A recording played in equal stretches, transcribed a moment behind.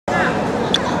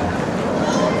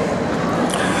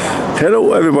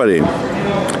Hello everybody,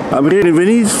 I'm here in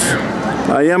Venice.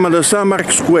 I am at the St.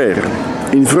 Mark Square,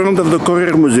 in front of the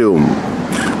Correr Museum,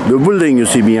 the building you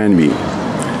see behind me.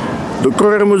 The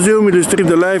Correr Museum illustrates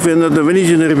the life in the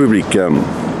Venetian Republic.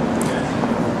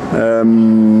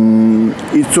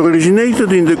 It's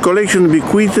originated in the collection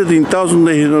bequeathed in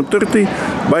 1830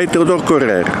 by Theodore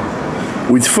Correr,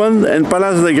 with fund and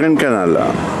Palace del Gran Canal.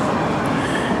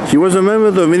 He was a member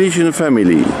of the Venetian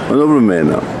family, a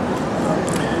nobleman.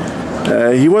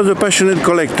 He was a passionate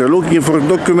collector looking for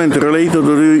documents related to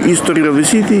the history of the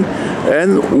city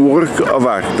and work of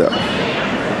art.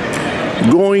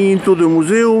 Going into the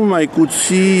museum, I could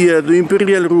see the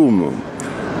Imperial Room.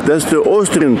 That's the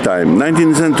Austrian time,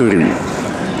 19th century.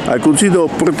 I could see the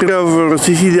portrait of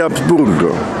Cecilia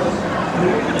Habsburg.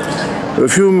 A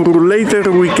few rooms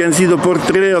later, we can see the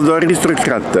portrait of the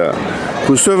aristocrat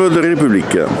who served the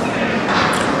Republic.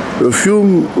 A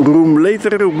few rooms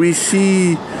later, we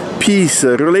see piece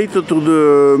related to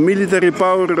the military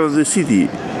power of the city.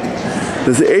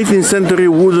 That's the 18th century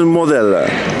wooden model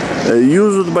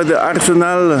used by the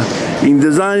arsenal in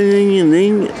designing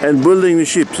and building the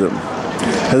ships.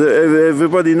 As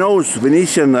everybody knows,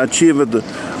 Venetian achieved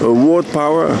war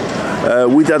power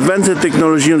with advanced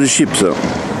technology on the ships.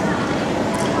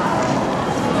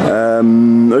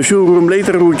 A few rooms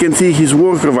later we can see his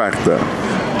work of art.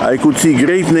 I could see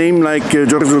great names like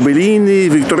Giorgio Bellini,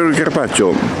 Vittorio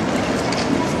Carpaccio.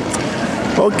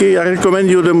 Okay, I recommend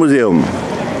you the museum.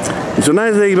 It's a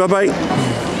nice day, bye-bye.